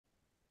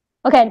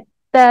Okay,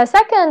 the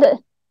second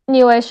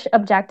newish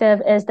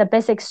objective is the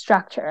basic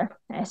structure.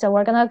 Okay, so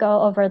we're gonna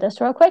go over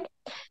this real quick.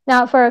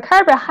 Now for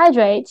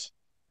carbohydrate,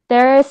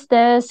 there's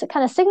this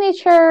kind of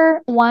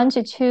signature 1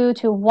 to 2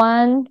 to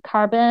 1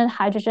 carbon,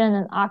 hydrogen,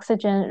 and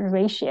oxygen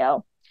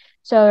ratio.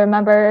 So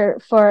remember,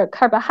 for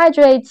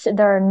carbohydrates,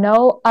 there are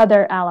no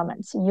other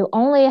elements. You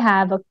only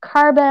have a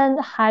carbon,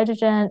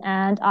 hydrogen,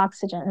 and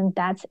oxygen, and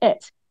that's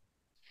it.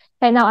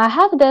 Okay, now I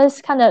have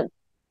this kind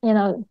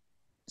of,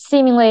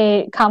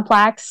 seemingly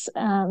complex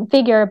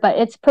figure, but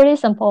it's pretty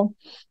simple.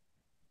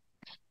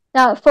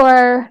 Now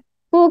for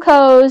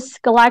glucose,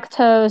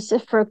 galactose,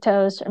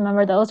 fructose,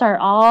 remember those are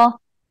all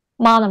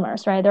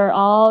monomers, right? They're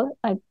all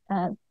like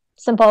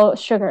simple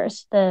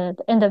sugars, the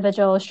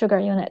individual sugar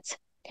units.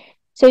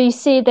 So you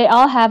see they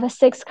all have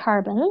 6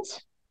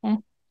 carbons, okay?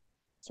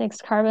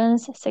 6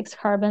 carbons, 6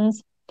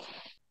 carbons.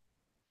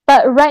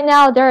 But right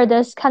now they're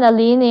this kind of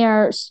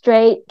linear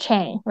straight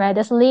chain, right?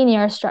 This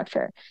linear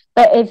structure.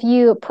 But if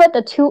you put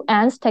the 2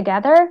 ends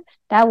together,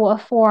 that will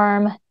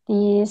form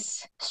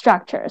these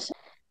structures.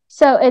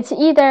 So it's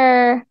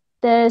either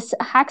this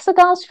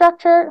hexagon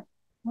structure,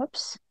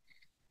 whoops.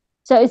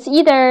 So it's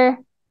either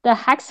the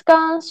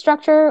hexagon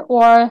structure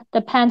or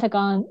the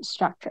pentagon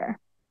structure.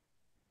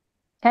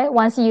 Okay,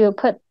 once you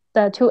put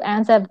the 2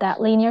 ends of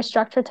that linear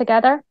structure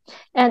together.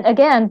 And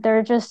again, there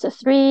are just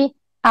 3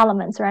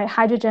 elements, right?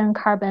 Hydrogen,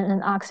 carbon,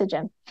 and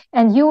oxygen.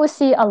 And you will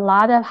see a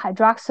lot of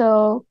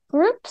hydroxyl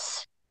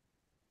groups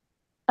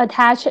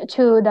attached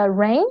to the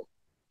ring.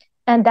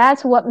 And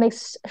that's what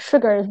makes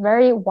sugar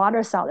very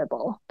water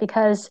soluble,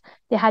 because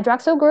the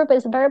hydroxyl group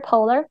is very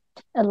polar.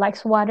 It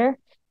likes water.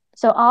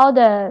 So all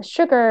the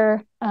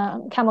sugar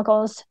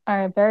chemicals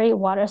are very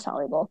water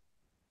soluble.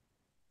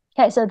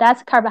 Okay, so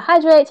that's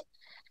carbohydrate.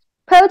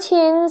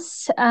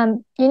 Proteins,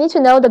 you need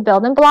to know the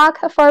building block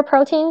for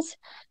proteins.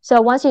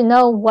 So once you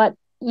know what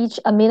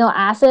each amino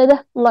acid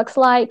looks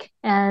like,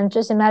 and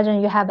just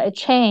imagine you have a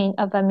chain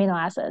of amino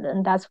acid,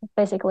 and that's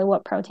basically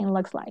what protein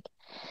looks like.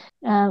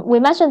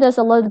 We mentioned this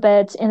a little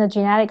bit in the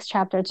genetics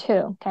chapter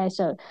too. Okay,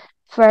 so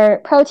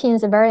for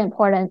proteins, very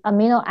important,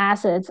 amino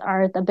acids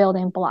are the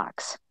building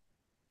blocks.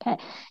 Okay,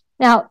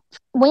 now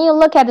when you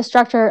look at the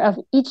structure of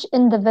each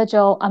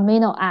individual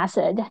amino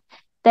acid,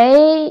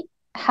 they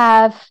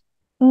have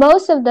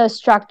most of the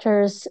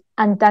structures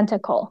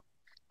identical.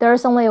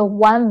 There's only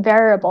one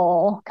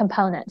variable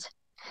component.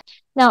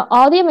 Now,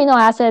 all the amino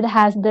acid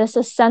has this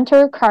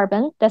center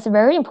carbon. That's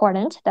very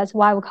important. That's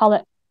why we call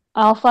it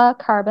alpha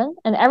carbon.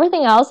 And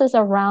everything else is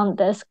around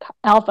this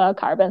alpha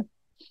carbon.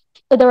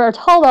 But there are a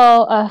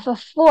total of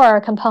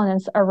 4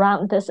 components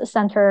around this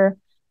center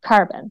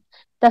carbon.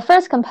 The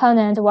first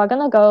component, we're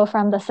going to go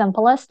from the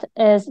simplest,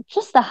 is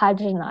just the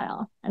hydrogen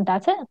ion. And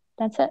that's it.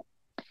 That's it.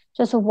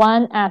 Just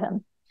one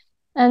atom.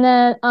 And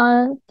then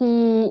on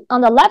the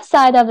left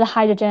side of the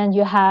hydrogen,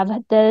 you have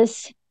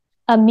this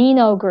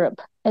amino group.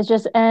 It's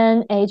just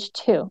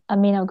NH2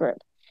 amino group.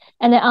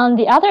 And then on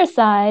the other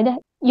side,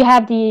 you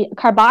have the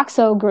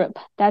carboxyl group.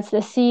 That's the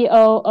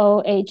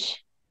COOH.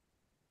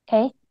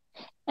 Okay.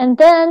 And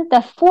then the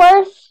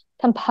 4th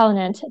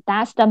component,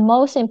 that's the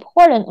most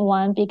important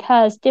one,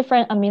 because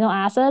different amino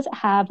acids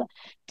have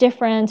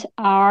different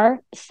R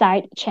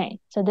side chain.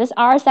 So this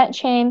R side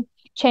chain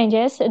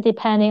changes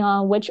depending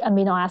on which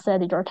amino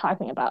acid you're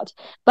talking about.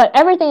 But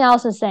everything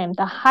else is the same.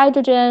 The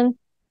hydrogen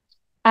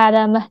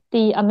atom,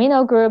 the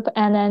amino group,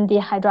 and then the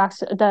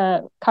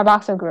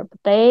carboxyl group,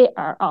 they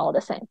are all the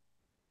same.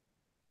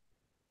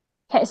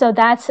 Okay, so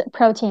that's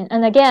protein.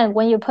 And again,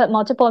 when you put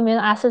multiple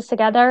amino acids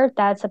together,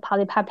 that's a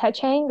polypeptide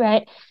chain,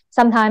 right?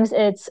 Sometimes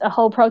it's a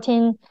whole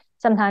protein.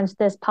 Sometimes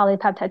this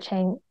polypeptide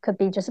chain could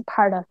be just a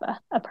part of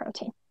a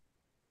protein.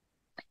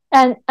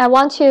 And I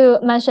want to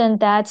mention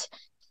that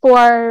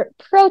for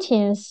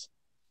proteins,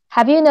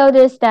 have you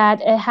noticed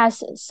that it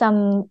has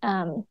some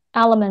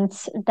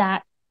elements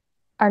that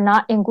are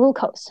not in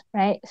glucose,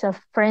 right? So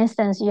for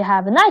instance, you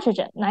have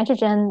nitrogen.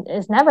 Nitrogen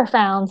is never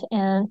found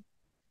in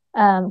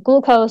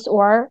glucose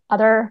or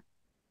other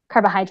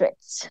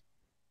carbohydrates.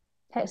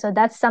 Okay, so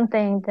that's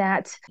something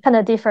that kind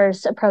of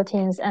differs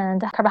proteins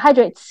and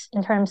carbohydrates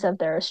in terms of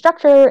their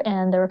structure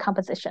and their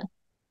composition.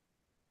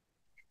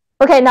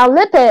 Okay, now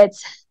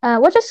lipids.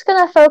 We're just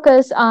going to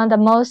focus on the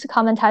most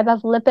common type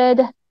of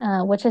lipid,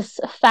 which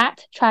is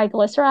fat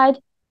triglyceride.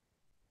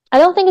 I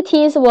don't think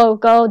TEAS will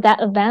go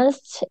that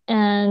advanced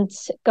and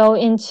go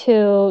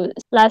into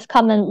less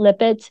common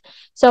lipids.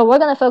 So we're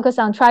going to focus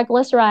on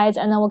triglycerides,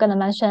 and then we're going to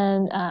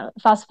mention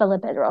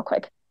phospholipid real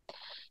quick.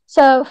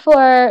 So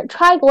for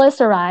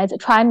triglycerides,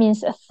 tri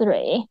means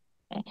 3.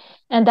 Okay?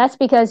 And that's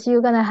because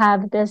you're going to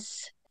have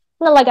this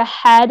like a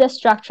head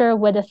structure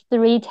with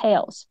 3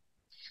 tails.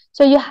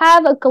 So you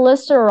have a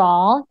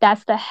glycerol,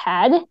 that's the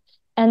head,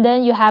 and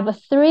then you have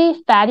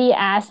 3 fatty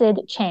acid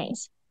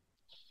chains.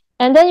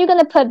 And then you're going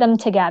to put them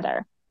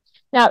together.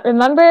 Now,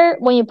 remember,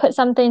 when you put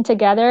something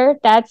together,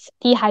 that's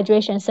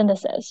dehydration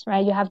synthesis,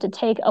 right? You have to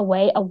take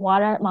away a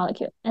water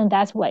molecule. And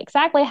that's what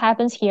exactly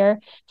happens here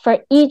for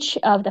each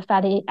of the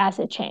fatty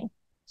acid chain.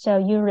 So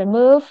you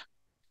remove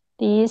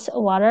these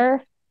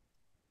water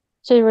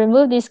So you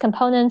remove these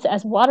components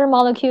as water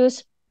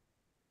molecules,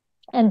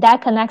 and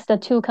that connects the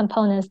two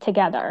components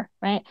together,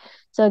 right?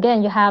 So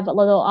again, you have a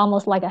little,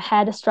 almost like a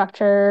head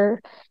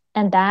structure,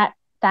 and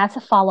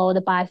that's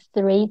followed by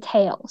three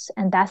tails,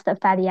 and that's the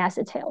fatty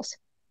acid tails.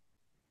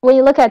 When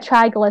you look at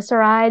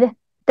triglyceride,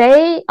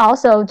 they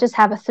also just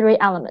have three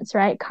elements,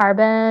 right?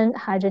 Carbon,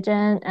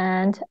 hydrogen,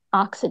 and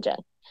oxygen.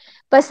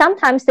 But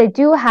sometimes they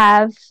do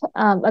have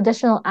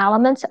additional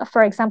elements,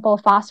 for example,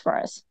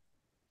 phosphorus.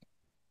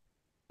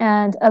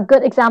 And a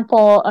good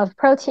example of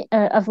protein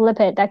of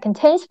lipid that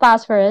contains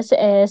phosphorus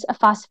is a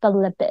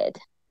phospholipid.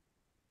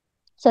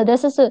 So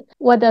this is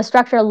what the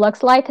structure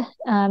looks like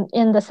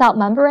in the cell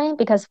membrane,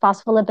 because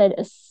phospholipid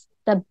is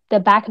the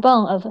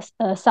backbone of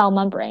a cell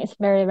membrane. It's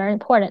very, very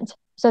important.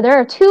 So there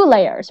are two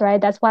layers, right?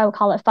 That's why we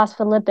call it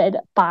phospholipid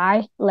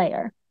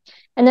bilayer.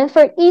 And then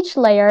for each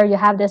layer, you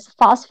have this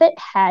phosphate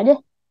head.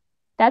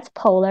 That's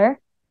polar.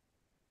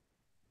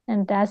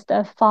 And that's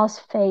the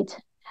phosphate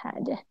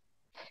head.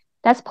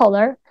 That's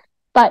polar.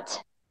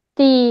 But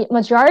the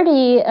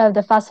majority of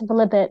the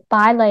phospholipid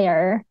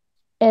bilayer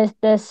is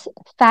this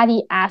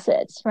fatty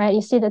acids, right?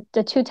 You see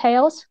the two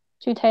tails?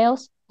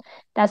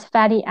 That's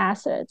fatty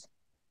acids.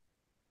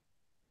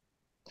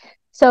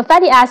 So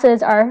fatty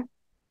acids are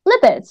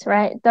lipids,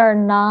 right? They're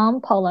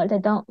non-polar. They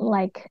don't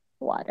like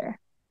water.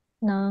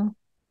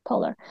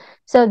 Non-polar.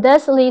 So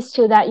this leads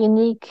to that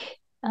unique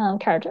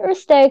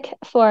characteristic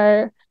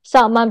for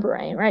cell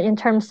membrane, right? In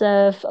terms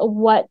of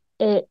what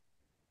it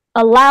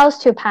allows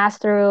to pass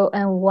through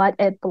and what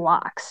it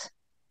blocks.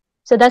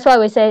 So that's why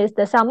we say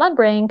the cell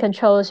membrane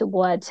controls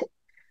what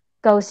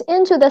goes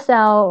into the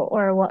cell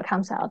or what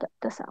comes out of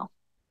the cell.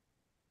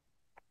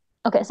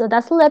 Okay, so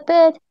that's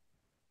lipid.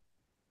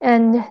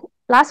 And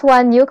last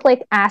one,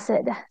 nucleic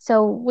acid.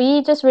 So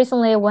we just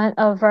recently went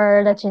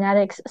over the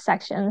genetics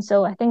section,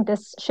 so I think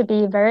this should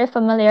be very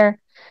familiar.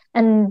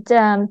 And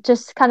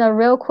just kind of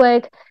real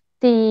quick,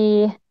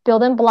 the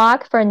building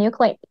block for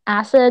nucleic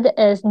acid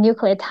is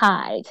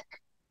nucleotide.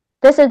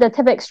 This is the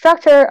typical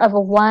structure of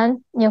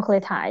one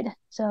nucleotide.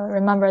 So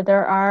remember,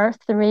 there are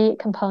three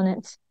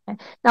components. Okay.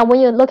 Now, when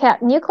you look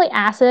at nucleic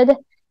acid,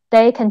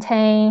 they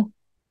contain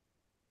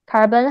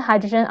carbon,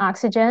 hydrogen,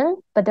 oxygen,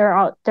 but there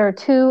are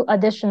two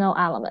additional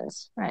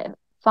elements, right?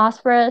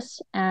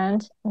 Phosphorus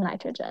and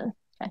nitrogen.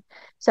 Okay.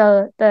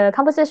 So the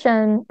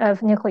composition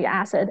of nucleic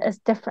acid is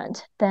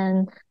different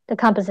than the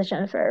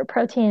composition for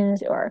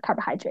proteins or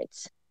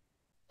carbohydrates.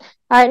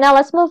 All right, now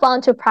let's move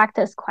on to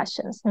practice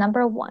questions.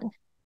 Number 1.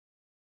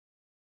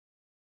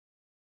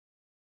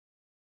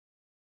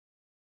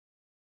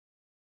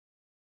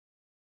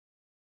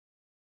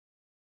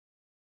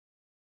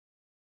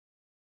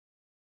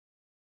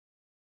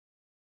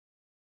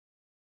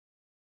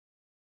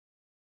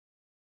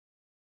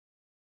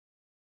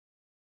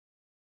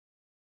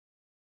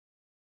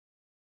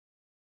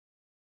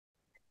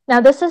 Now,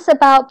 this is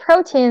about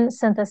protein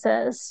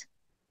synthesis.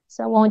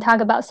 So when we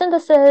talk about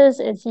synthesis,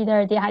 it's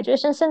either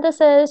dehydration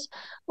synthesis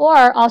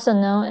or also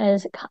known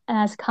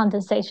as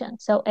condensation.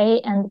 So A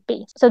and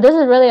B. So this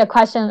is really a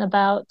question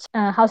about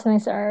how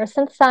things are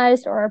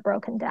synthesized or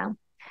broken down.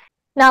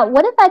 Now,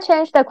 what if I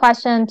change the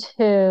question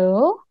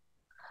to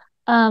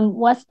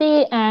what's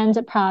the end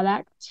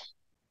product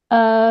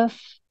of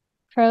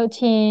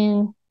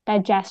protein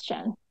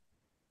digestion?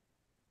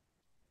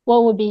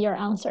 What would be your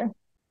answer?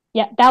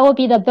 Yeah, that would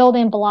be the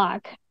building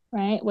block,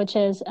 right? Which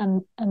is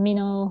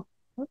amino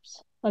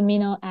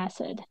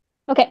acid.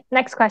 Okay,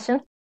 next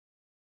question.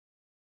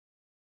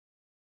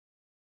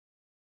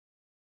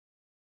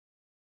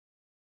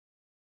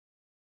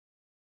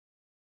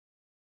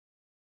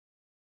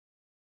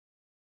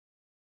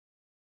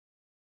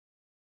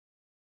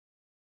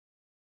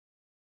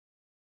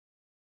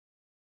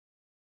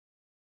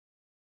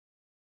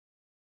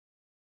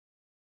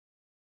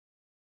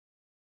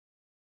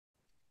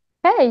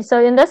 Okay,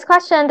 so in this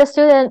question, the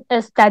student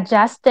is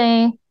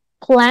digesting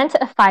plant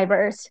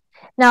fibers.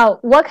 Now,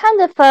 what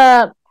kind of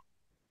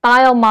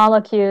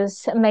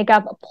biomolecules make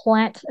up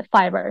plant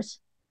fibers?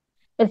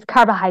 It's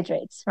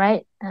carbohydrates,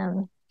 right?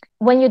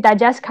 When you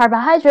digest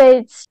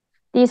carbohydrates,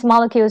 these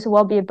molecules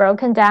will be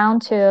broken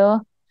down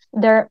to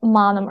their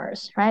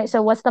monomers, right?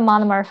 So what's the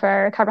monomer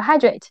for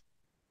carbohydrate?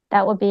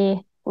 That would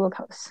be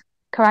glucose.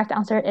 Correct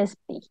answer is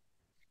B.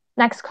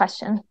 Next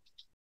question.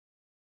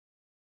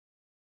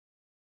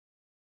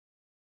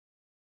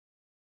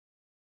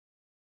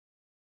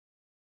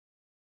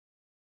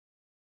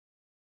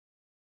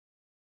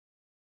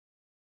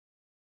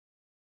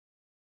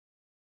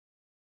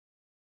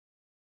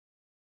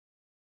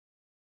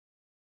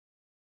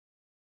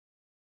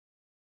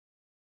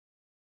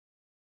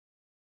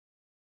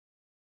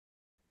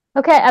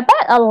 Okay, I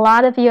bet a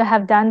lot of you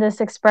have done this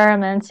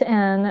experiment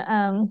in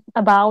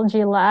a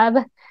biology lab.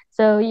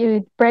 So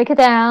you break it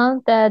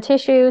down, the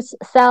tissues,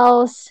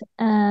 cells,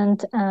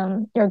 and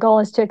your goal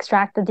is to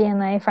extract the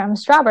DNA from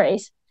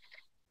strawberries.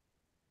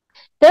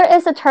 There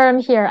is a term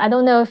here. I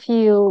don't know if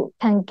you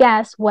can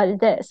guess what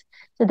it is.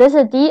 So this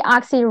is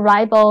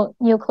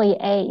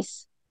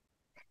deoxyribonuclease.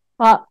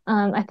 Well,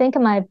 I think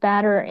my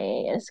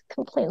battery is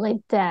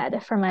completely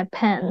dead for my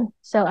pen,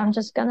 so I'm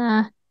just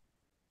gonna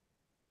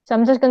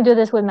do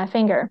this with my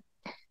finger.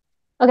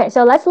 Okay,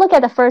 so let's look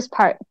at the first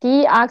part,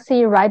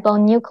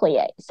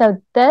 deoxyribonucleate. So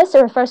this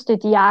refers to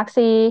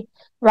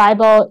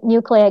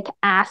deoxyribonucleic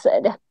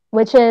acid,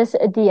 which is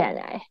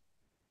DNA.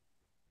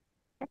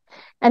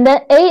 And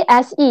then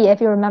ASE,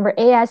 if you remember,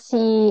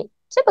 ASE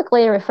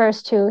typically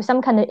refers to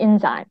some kind of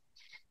enzyme.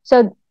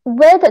 So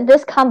with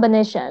this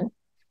combination,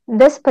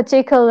 this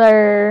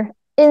particular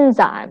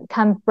enzyme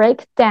can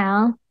break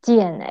down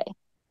DNA.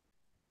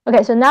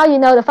 Okay, so now you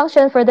know the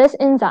function for this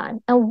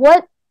enzyme. And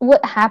what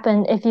would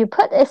happen if you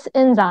put this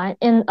enzyme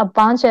in a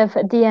bunch of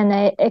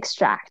DNA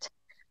extract?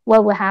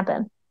 What would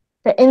happen?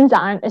 The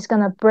enzyme is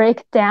going to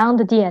break down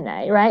the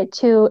DNA, right,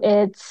 to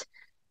its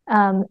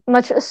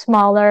much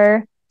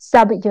smaller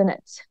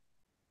subunits,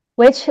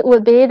 which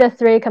would be the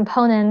three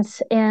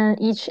components in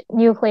each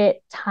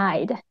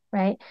nucleotide,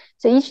 right?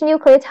 So each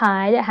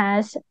nucleotide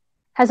has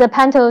a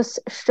pentose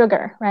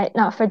sugar, right?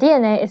 Now for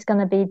DNA, it's going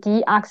to be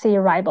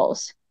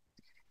deoxyribose.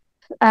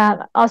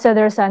 Also,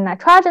 there's a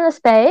nitrogenous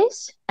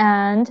base,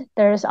 and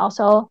there's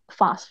also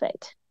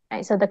phosphate.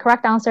 Right? So the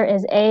correct answer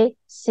is A,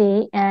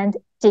 C, and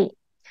D.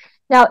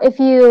 Now, if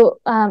you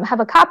have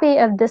a copy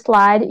of this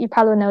slide, you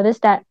probably notice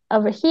that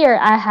over here,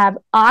 I have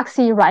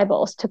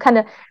oxyribose to kind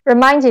of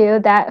remind you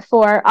that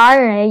for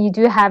RNA, you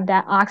do have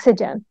that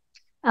oxygen.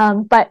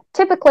 But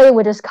typically,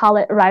 we just call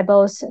it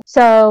ribose.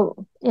 So,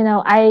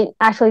 I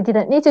actually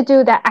didn't need to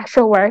do that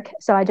extra work.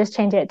 So I just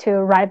changed it to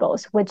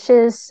ribose, which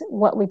is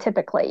what we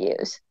typically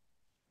use.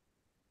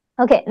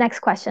 Okay, next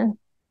question.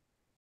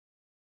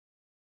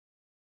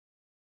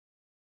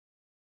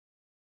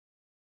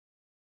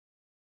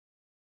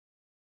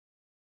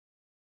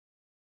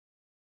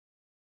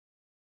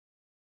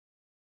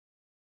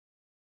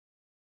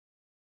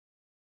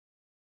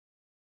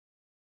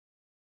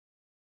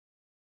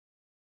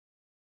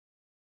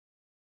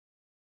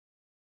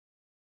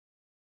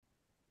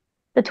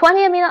 The 20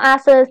 amino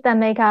acids that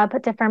make up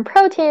different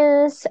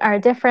proteins are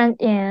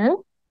different in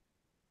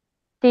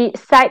the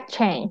side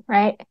chain,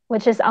 right?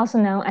 Which is also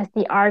known as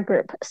the R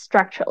group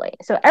structurally.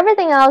 So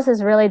everything else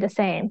is really the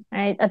same,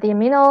 right? At the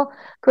amino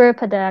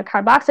group, the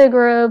carboxyl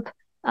group,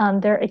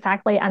 they're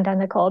exactly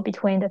identical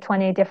between the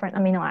 20 different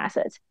amino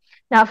acids.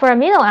 Now for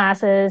amino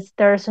acids,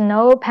 there's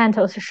no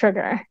pentose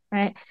sugar,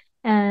 right?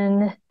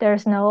 And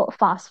there's no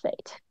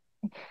phosphate.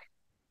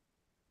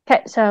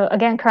 Okay, so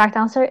again, correct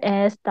answer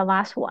is the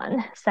last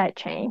one, side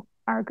chain,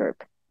 R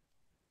group.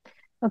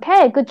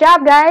 Okay, good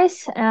job,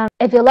 guys.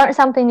 If you learned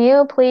something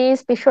new,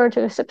 please be sure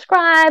to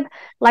subscribe,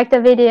 like the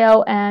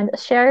video, and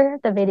share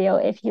the video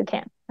if you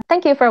can.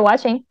 Thank you for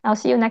watching. I'll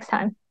see you next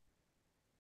time.